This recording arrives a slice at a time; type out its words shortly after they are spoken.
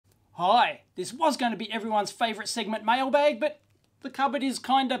Hi, this was going to be everyone's favourite segment, Mailbag, but the cupboard is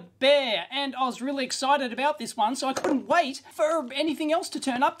kind of bare, and I was really excited about this one, so I couldn't wait for anything else to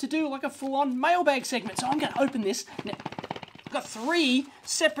turn up to do like a full-on Mailbag segment. So I'm going to open this. Now, I've got 3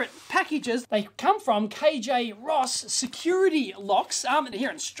 separate packages. They come from KJ Ross Security Locks here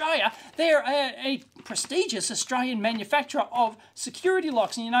in Australia. They're a prestigious Australian manufacturer of security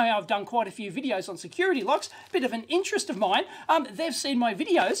locks, and you know how I've done quite a few videos on security locks. Bit of an interest of mine. They've seen my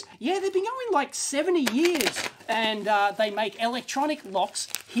videos. Yeah, they've been going like 70 years, and they make electronic locks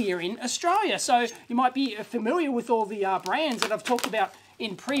here in Australia. So you might be familiar with all the brands that I've talked about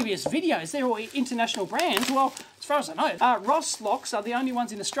in previous videos. They're all international brands. Well, as far as I know, Ross Locks are the only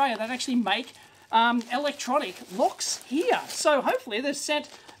ones in Australia that actually make electronic locks here. So hopefully they've sent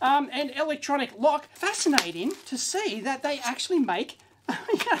an electronic lock. Fascinating to see that they actually make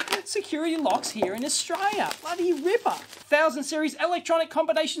security locks here in Australia. Bloody ripper. 1000 series electronic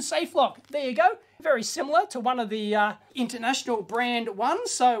combination safe lock. There you go. Very similar to one of the international brand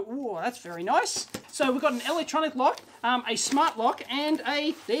ones. So, ooh, that's very nice. So we've got an electronic lock, a smart lock, and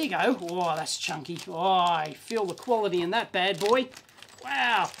a, there you go. Oh, that's chunky. Oh, I feel the quality in that bad boy.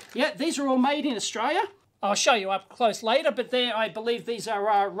 Wow. Yeah, these are all made in Australia. I'll show you up close later, but there, I believe these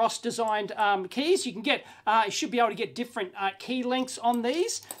are Ross designed keys. You can get, you should be able to get different key lengths on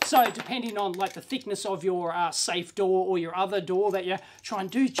these. So depending on like the thickness of your safe door or your other door that you try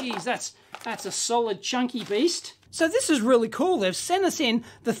and do, geez, that's a solid chunky beast. So this is really cool. They've sent us in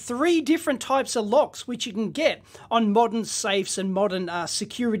the 3 different types of locks which you can get on modern safes and modern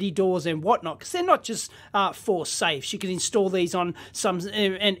security doors and whatnot, because they're not just for safes. You can install these on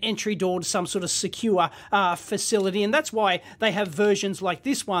an entry door to some sort of secure facility, and that's why they have versions like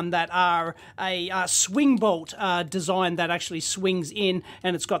this one that are a swing bolt design that actually swings in,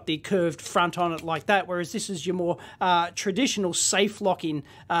 and it's got the curved front on it like that, whereas this is your more traditional safe locking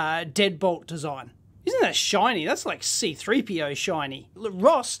deadbolt design. Isn't that shiny? That's like C3PO shiny.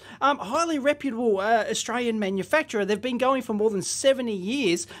 Ross, highly reputable Australian manufacturer. They've been going for more than 70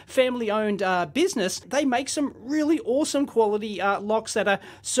 years, family-owned business. They make some really awesome quality locks that are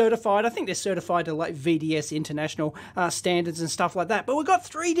certified. I think they're certified to like VDS international standards and stuff like that. But we've got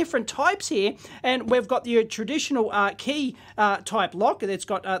 3 different types here, and we've got the traditional key type lock. It's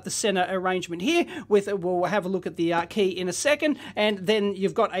got the center arrangement here. We'll have a look at the key in a second, and then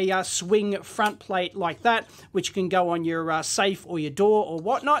you've got a swing front plate like that, which can go on your safe or your door or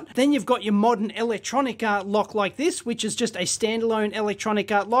whatnot. Then you've got your modern electronic lock like this, which is just a standalone electronic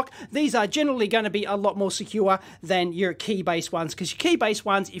lock. These are generally going to be a lot more secure than your key-based ones, because your key-based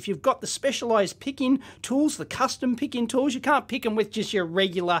ones, if you've got the specialized picking tools, the custom picking tools, you can't pick them with just your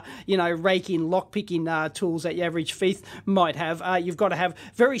regular, you know, rake-in, lock-picking tools that your average thief might have. You've got to have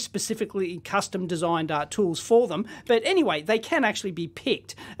very specifically custom designed tools for them. But anyway, they can actually be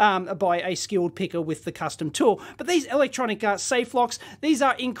picked by a skilled picker with the custom tool. But these electronic safe locks, these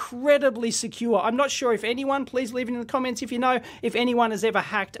are incredibly secure. I'm not sure if anyone, please leave it in the comments if you know, if anyone has ever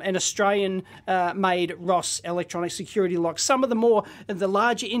hacked an Australian made Ross electronic security lock. Some of the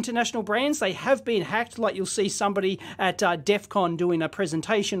larger international brands, they have been hacked. Like you'll see somebody at DEF CON doing a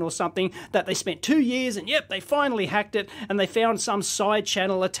presentation or something that they spent 2 years, and yep, they finally hacked it, and they found some side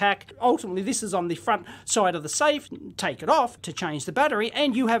channel attack. Ultimately, this is on the front side of the safe. Take it off to change the battery,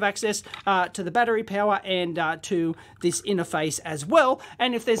 and you have access to the battery power and to this interface as well.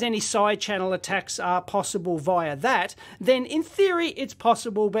 And if there's any side channel attacks possible via that, then in theory it's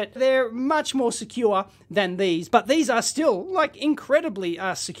possible, but they're much more secure than these. But these are still like incredibly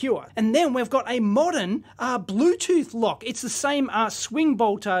secure. And then we've got a modern Bluetooth lock. It's the same swing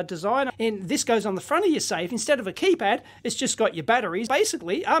bolt design, and this goes on the front of your safe. Instead of a keypad, it's just got your batteries.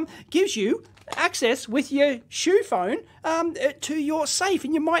 Basically gives you access with your shoe phone to your safe,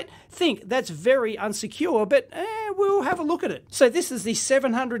 and you might think that's very unsecure, but we'll have a look at it. So this is the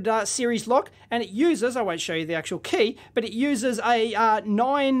 700 series lock, and it uses, I won't show you the actual key, but it uses a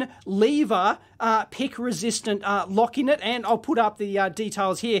 9 lever pick resistant lock in it, and I'll put up the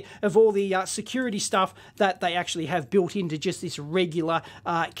details here of all the security stuff that they actually have built into just this regular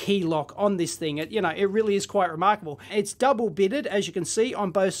key lock on this thing. It really is quite remarkable. It's double bitted, as you can see,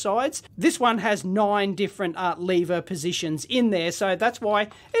 on both sides. This one has 9 different lever positions in there, so that's why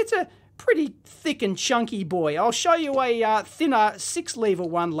it's a pretty thick and chunky boy. I'll show you a thinner 6-lever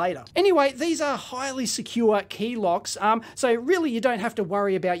one later. Anyway, these are highly secure key locks, so really you don't have to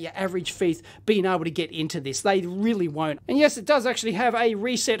worry about your average thief being able to get into this. They really won't. And yes, it does actually have a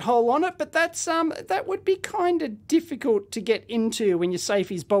reset hole on it, but that's that would be kind of difficult to get into when your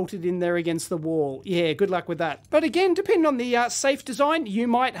safe is bolted in there against the wall. Yeah, good luck with that. But again, depending on the safe design, you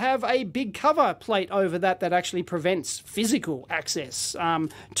might have a big cover plate over that actually prevents physical access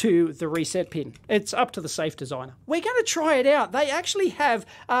to the reset pin. It's up to the safe designer. We're going to try it out. They actually have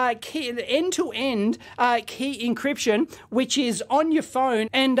end-to-end key encryption, which is on your phone,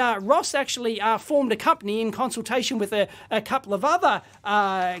 and Ross actually formed a company in consultation with a couple of other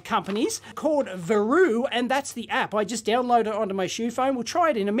companies called Veru, and that's the app. I just downloaded it onto my shoe phone. We'll try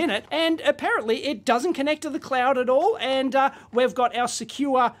it in a minute, and apparently it doesn't connect to the cloud at all, and we've got our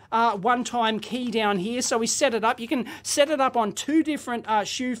secure one-time key down here, so we set it up. You can set it up on 2 different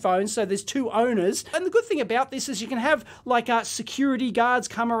shoe phones, so there's 2 owners, and the good thing about this is you can have like security guards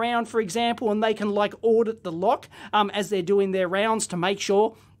come around, for example, and they can like audit the lock as they're doing their rounds to make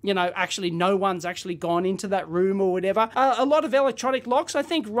sure, you know, actually no one's actually gone into that room or whatever. A lot of electronic locks, I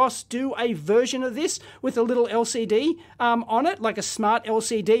think Ross do a version of this with a little LCD on it, like a smart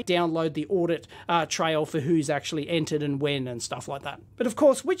LCD. Download the audit trail for who's actually entered and when and stuff like that. But of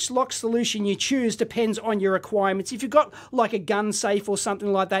course, which lock solution you choose depends on your requirements. If you've got like a gun safe or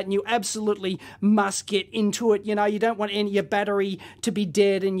something like that and you absolutely must get into it, you know, you don't want your battery to be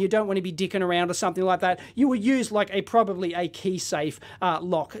dead and you don't want to be dicking around or something like that, you would use like probably a key safe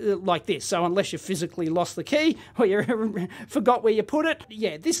lock like this. So unless you physically lost the key or you forgot where you put it,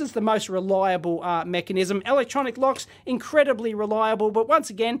 yeah, this is the most reliable mechanism. Electronic locks, incredibly reliable, but once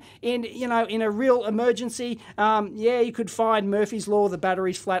again, in a real emergency, yeah, you could find Murphy's Law, the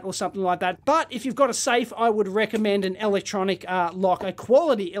battery's flat or something like that. But if you've got a safe, I would recommend an electronic lock, a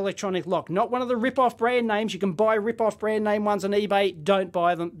quality electronic lock, not one of the rip-off brand names. You can buy rip-off brand name ones on eBay. Don't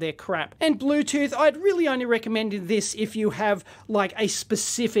buy them, they're crap. And Bluetooth, I'd really only recommend this if you have like a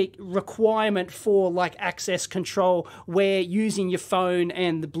specific requirement for like access control where using your phone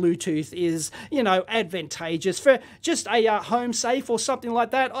and the Bluetooth is, you know, advantageous. For just a home safe or something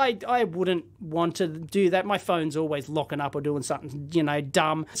like that, I wouldn't want to do that. My phone's always locking up or doing something, you know,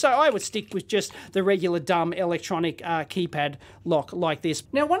 dumb. So I would stick with just the regular dumb electronic keypad lock like this.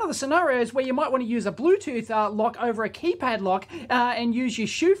 Now, one of the scenarios where you might want to use a Bluetooth lock over a keypad lock and use your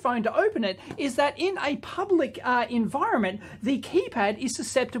shoe phone to open it is that in a public environment, the keypad is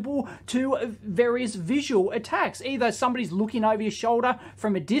susceptible to various visual attacks. Either somebody's looking over your shoulder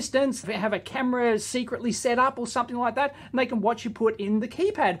from a distance, have a camera secretly set up or something like that, and they can watch you put in the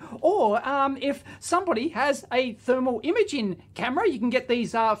keypad. Or if somebody has a thermal imaging camera, you can get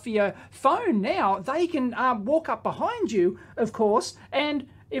these for your phone now, they can walk up behind you, of course, and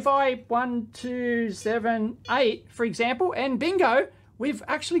if I 1, 2, 7, 8, for example, and bingo, we've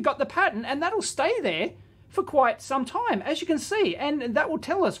actually got the pattern, and that'll stay there for quite some time, as you can see, and that will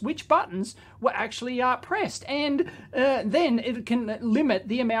tell us which buttons were actually pressed, and then it can limit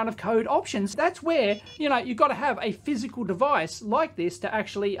the amount of code options. That's where, you know, you've got to have a physical device like this to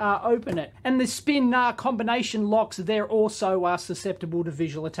actually open it. And the spin combination locks, they're also susceptible to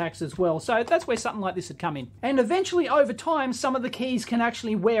visual attacks as well, so that's where something like this would come in. And eventually, over time, some of the keys can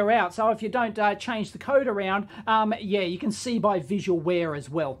actually wear out, so if you don't change the code around, yeah, you can see by visual wear as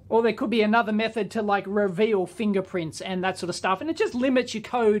well. Or there could be another method to like reveal fingerprints and that sort of stuff, and it just limits your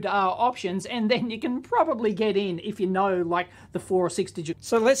code options, and then you can probably get in if you know like the 4 or 6 digits.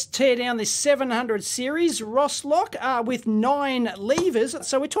 So let's tear down this 700 series Ross lock with 9 levers.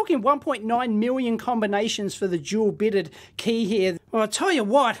 So we're talking 1.9 million combinations for the dual bitted key here. Well, I'll tell you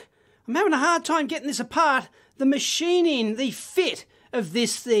what, I'm having a hard time getting this apart. The machining, the fit of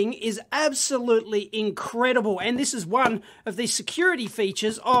this thing is absolutely incredible, and this is one of the security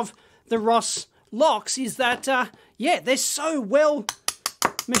features of the Ross locks, is that yeah, they're so well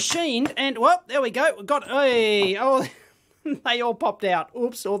machined. And well, there we go, we've got they all popped out.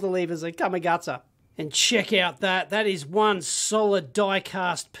 Oops, all the levers are kamigata. And check out that is one solid die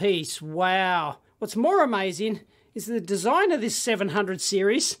cast piece. Wow. What's more amazing is the design of this 700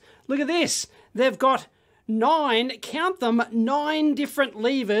 series. Look at this, they've got 9, count them, 9 different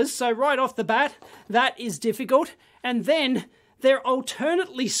levers. So right off the bat, that is difficult. And then they're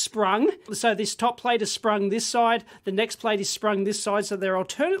alternately sprung. So this top plate is sprung this side, the next plate is sprung this side, so they're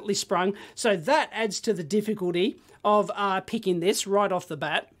alternately sprung. So that adds to the difficulty of picking this right off the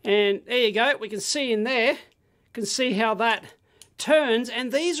bat. And there you go, we can see in there, can see how that turns,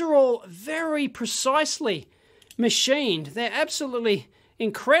 and these are all very precisely machined. They're absolutely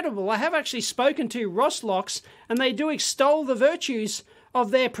incredible. I have actually spoken to Ross Locks, and they do extol the virtues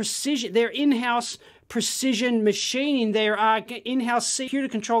of their precision, their in-house precision machining, their in-house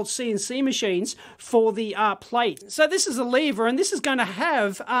computer-controlled CNC machines for the plate. So this is a lever, and this is going to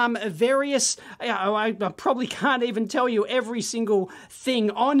have various, I probably can't even tell you every single thing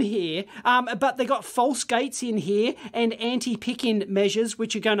on here, but they got false gates in here and anti-pick-in measures,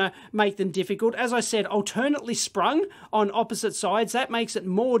 which are going to make them difficult. As I said, alternately sprung on opposite sides. That makes it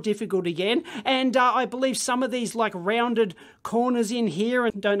more difficult again. And I believe some of these like rounded corners in here,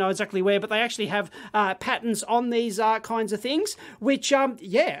 and don't know exactly where, but they actually have patterns on these kinds of things, which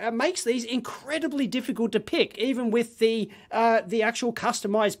makes these incredibly difficult to pick, even with the actual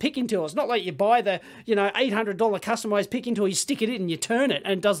customized picking tool. It's not like you buy the $800 customized picking tool, you stick it in and you turn it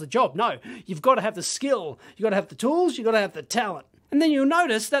and it does the job. No, you've got to have the skill, you've got to have the tools, you've got to have the talent. And then you'll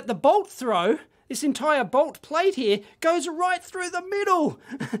notice that the bolt throw, this entire bolt plate here, goes right through the middle.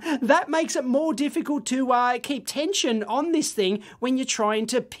 That makes it more difficult to keep tension on this thing when you're trying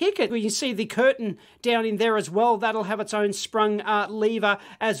to pick it. You see the curtain down in there as well. That'll have its own sprung lever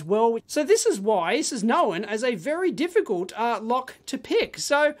as well. So this is why this is known as a very difficult lock to pick.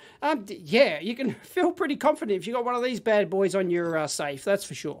 So yeah, you can feel pretty confident if you've got one of these bad boys on your safe, that's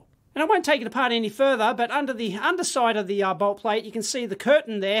for sure. And I won't take it apart any further, but under the underside of the bolt plate, you can see the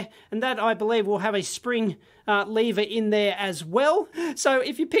curtain there, and that, I believe, will have a spring lever in there as well. So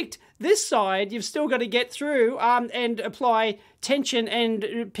if you picked this side, you've still got to get through and apply tension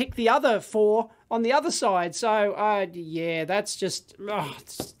and pick the other four on the other side. So, yeah, that's just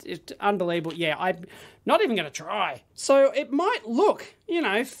it's unbelievable. Yeah, I'm not even going to try. So it might look,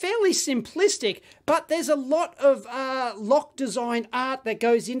 fairly simplistic, but there's a lot of lock design art that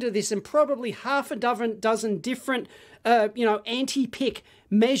goes into this, and probably half a dozen different, anti-pick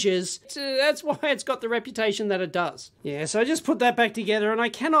measures. So that's why it's got the reputation that it does. Yeah, so I just put that back together, and I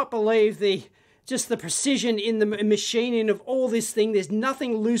cannot believe just the precision in the machining of all this thing. There's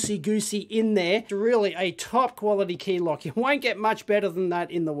nothing loosey-goosey in there. It's really a top quality key lock. You won't get much better than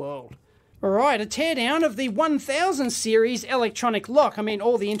that in the world. Alright, a teardown of the 1000 series electronic lock. I mean,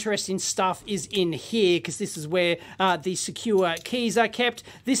 all the interesting stuff is in here because this is where the secure keys are kept.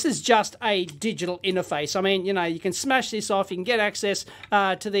 This is just a digital interface. I mean, you can smash this off, you can get access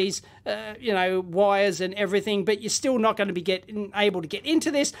to these, wires and everything, but you're still not going to be able to get into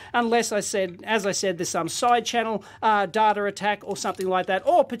this unless, as I said, there's some side channel data attack or something like that,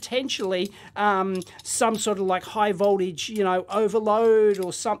 or potentially some sort of like high voltage, overload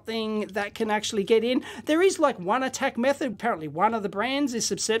or something that can actually get in. There is like one attack method. Apparently one of the brands is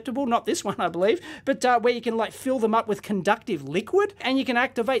susceptible, not this one I believe, but where you can like fill them up with conductive liquid and you can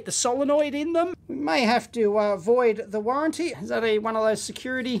activate the solenoid in them. We may have to void the warranty. Is that one of those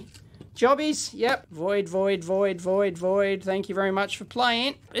security jobbies? Yep. Void, void, void, void, void. Thank you very much for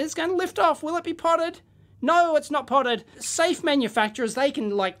playing. It's going to lift off. Will it be potted? No, it's not potted. Safe manufacturers, they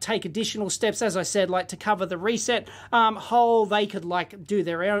can like take additional steps, as I said, like to cover the reset hole. They could like do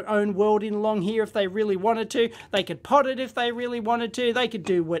their own welding along here if they really wanted to. They could pot it if they really wanted to. They could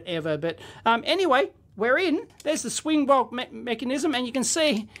do whatever. But anyway, we're in. There's the swing bolt mechanism, and you can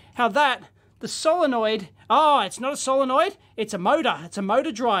see how the solenoid, it's not a solenoid, it's a motor. It's a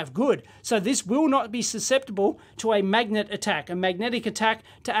motor drive, good. So this will not be susceptible to a magnetic attack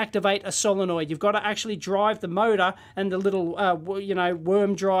to activate a solenoid. You've got to actually drive the motor, and the little,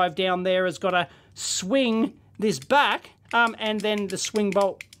 worm drive down there has got to swing this back, and then the swing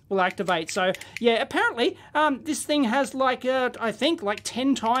bolt will activate. So yeah, apparently this thing has like, I think like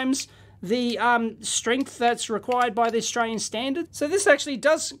 10 times the strength that's required by the Australian standard. So this actually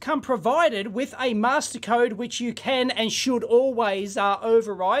does come provided with a master code, which you can and should always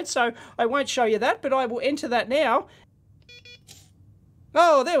override. So I won't show you that, but I will enter that now.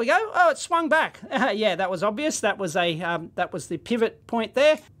 Oh, there we go. Oh, it swung back. Yeah, that was obvious. That was the pivot point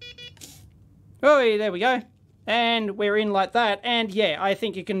there. Oh, yeah, there we go. And we're in like that. And yeah, I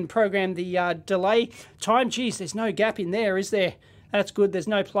think you can program the delay time. Geez, there's no gap in there, is there? That's good. There's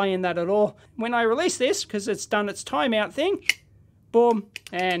no play in that at all. When I release this, because it's done its timeout thing, boom,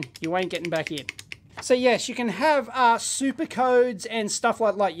 and you ain't getting back in. So yes, you can have super codes and stuff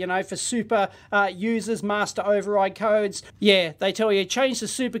like that, for super users, master override codes. Yeah, they tell you change the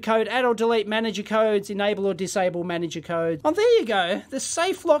super code, add or delete manager codes, enable or disable manager codes. Oh, there you go. The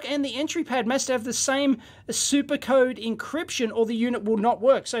safe lock and the entry pad must have the same super code encryption or the unit will not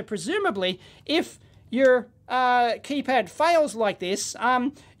work. So presumably, if your keypad fails like this,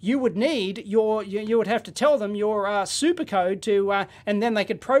 you would need you would have to tell them your super code to, and then they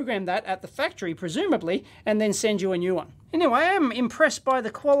could program that at the factory, presumably, and then send you a new one. Anyway, I am impressed by the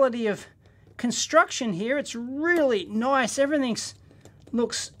quality of construction here. It's really nice. Everything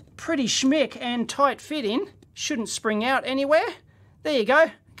looks pretty schmick and tight fitting. Shouldn't spring out anywhere. There you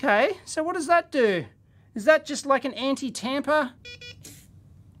go. Okay, so what does that do? Is that just like an anti-tamper?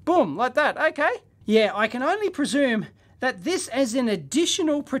 Boom, like that. Okay. Yeah, I can only presume that this as an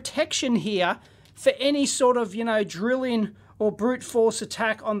additional protection here for any sort of, you know, drill-in or brute force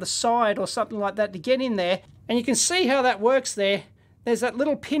attack on the side or something like that to get in there. And you can see how that works there. There's that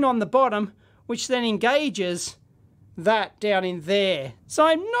little pin on the bottom, which then engages that down in there. So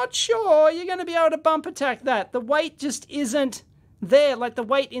I'm not sure you're going to be able to bump attack that. The weight just isn't there. Like the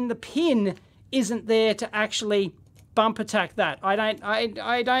weight in the pin isn't there to actually bump attack that.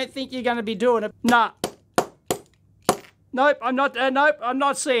 I don't think you're going to be doing it. Nah. Nope, I'm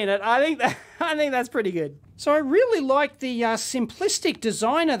not seeing it. I think that's pretty good. So I really like the simplistic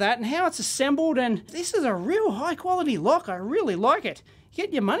design of that and how it's assembled, and this is a real high quality lock. I really like it. You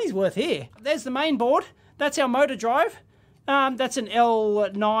get your money's worth here. There's the main board. That's our motor drive. That's an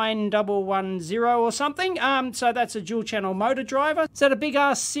L9110 or something. So that's a dual channel motor driver. Is that a big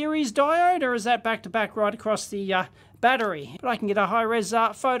series diode, or is that back to back right across the battery? But I can get a high-res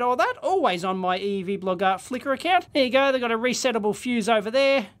photo of that, always on my EEVblog Flickr account. There you go, they've got a resettable fuse over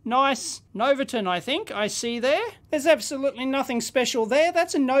there. Nice. Novaton, I think, I see there. There's absolutely nothing special there.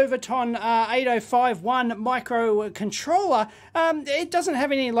 That's a Novaton 8051 microcontroller. It doesn't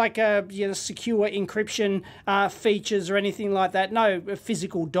have any, like, you know, secure encryption features or anything like that. No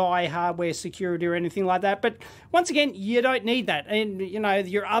physical die hardware security or anything like that. But once again, you don't need that. And, you know,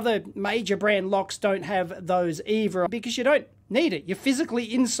 your other major brand locks don't have those either, because you don't need it. You're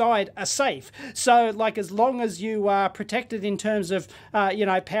physically inside a safe. So, like, as long as you are protected in terms of, you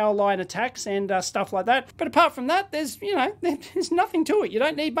know, power line attacks and stuff like that. But apart from that, there's, you know, there's nothing to it. You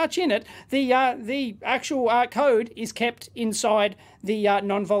don't need much in it. The actual code is kept inside the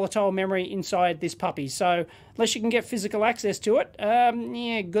non-volatile memory inside this puppy. So, unless you can get physical access to it,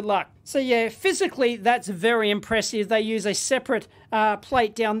 yeah, good luck. So yeah, physically, that's very impressive. They use a separate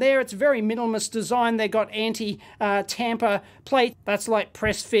plate down there. It's very minimalist design. They got anti-tamper plate. That's like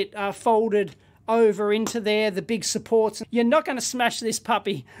press fit folded over into there, the big supports. You're not going to smash this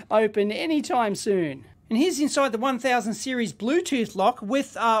puppy open anytime soon. And here's inside the 1000 series Bluetooth lock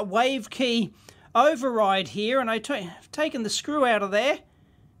with wave key override here, and I've taken the screw out of there.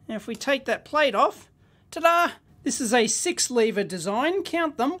 And if we take that plate off, ta-da! This is a 6-lever design,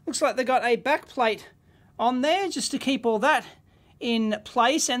 count them. Looks like they got a back plate on there just to keep all that in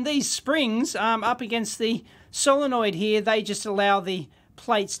place, and these springs up against the solenoid here, they just allow the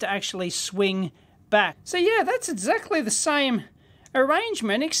plates to actually swing back. So yeah, that's exactly the same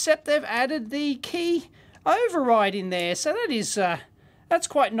arrangement, except they've added the key override in there. So that is that's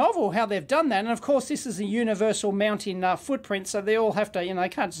quite novel how they've done that. And of course, this is a universal mounting footprint, so they all have to, you know, they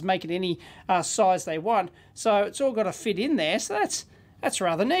can't just make it any size they want. So it's all got to fit in there. So that's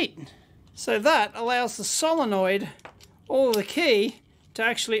rather neat. So that allows the solenoid or the key to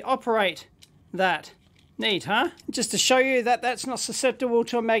actually operate that. Neat, huh? Just to show you that that's not susceptible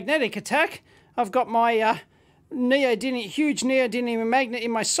to a magnetic attack, I've got my huge neodymium magnet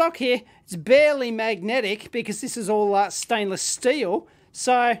in my sock here. It's barely magnetic because this is all stainless steel.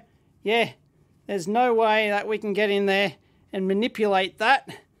 So, yeah, there's no way that we can get in there and manipulate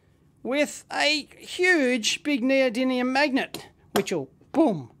that with a huge big neodymium magnet, which will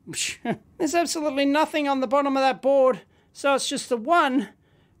boom. There's absolutely nothing on the bottom of that board, so it's just the one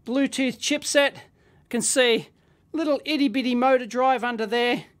Bluetooth chipset. Can see little itty bitty motor drive under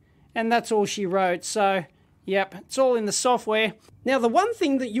there, and that's all she wrote. So yep, it's all in the software. Now, the one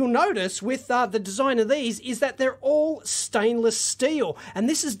thing that you'll notice with the design of these is that they're all stainless steel. And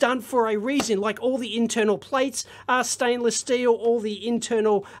this is done for a reason. Like, all the internal plates are stainless steel, all the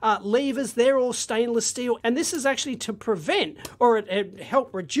internal levers, they're all stainless steel. And this is actually to prevent or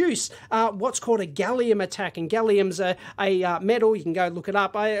help reduce what's called a gallium attack. And gallium's a metal. You can go look it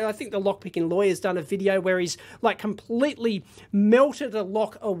up. I think the lockpicking lawyer's done a video where he's like completely melted a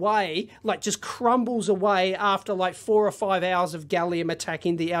lock away, like just crumbles away after like 4 or 5 hours of gallium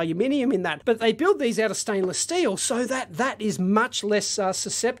attacking the aluminium in that. But they build these out of stainless steel so that is much less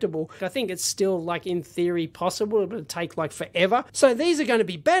susceptible. I think it's still, like, in theory possible. It'll take like forever. So these are going to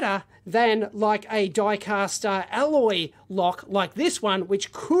be better than like a die-cast alloy lock like this one,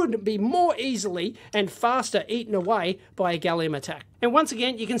 which could be more easily and faster eaten away by a gallium attack. And once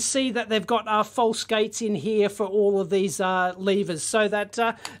again, you can see that they've got false gates in here for all of these levers, so that,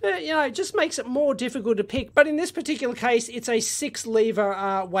 you know, it just makes it more difficult to pick. But in this particular case, it's a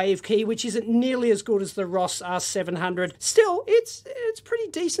 6-lever wave key, which isn't nearly as good as the Ross R700. Still, it's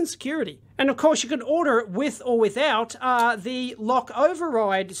pretty decent security. And of course, you can order it with or without the lock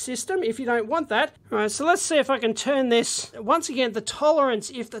override system if you don't want that. All right, so let's see if I can turn this. Once again, the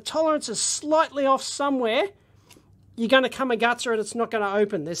tolerance, if the tolerance is slightly off somewhere, you're going to Kamagutsu it, it's not going to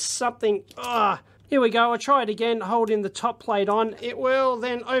open. There's something, Here we go, I'll try it again, holding the top plate on. It will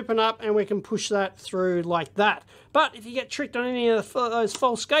then open up and we can push that through like that. But if you get tricked on any of those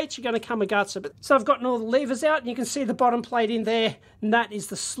false gates, you're going to Kamagutsu it. So I've gotten all the levers out and you can see the bottom plate in there, and that is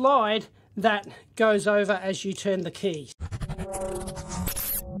the slide that goes over as you turn the key.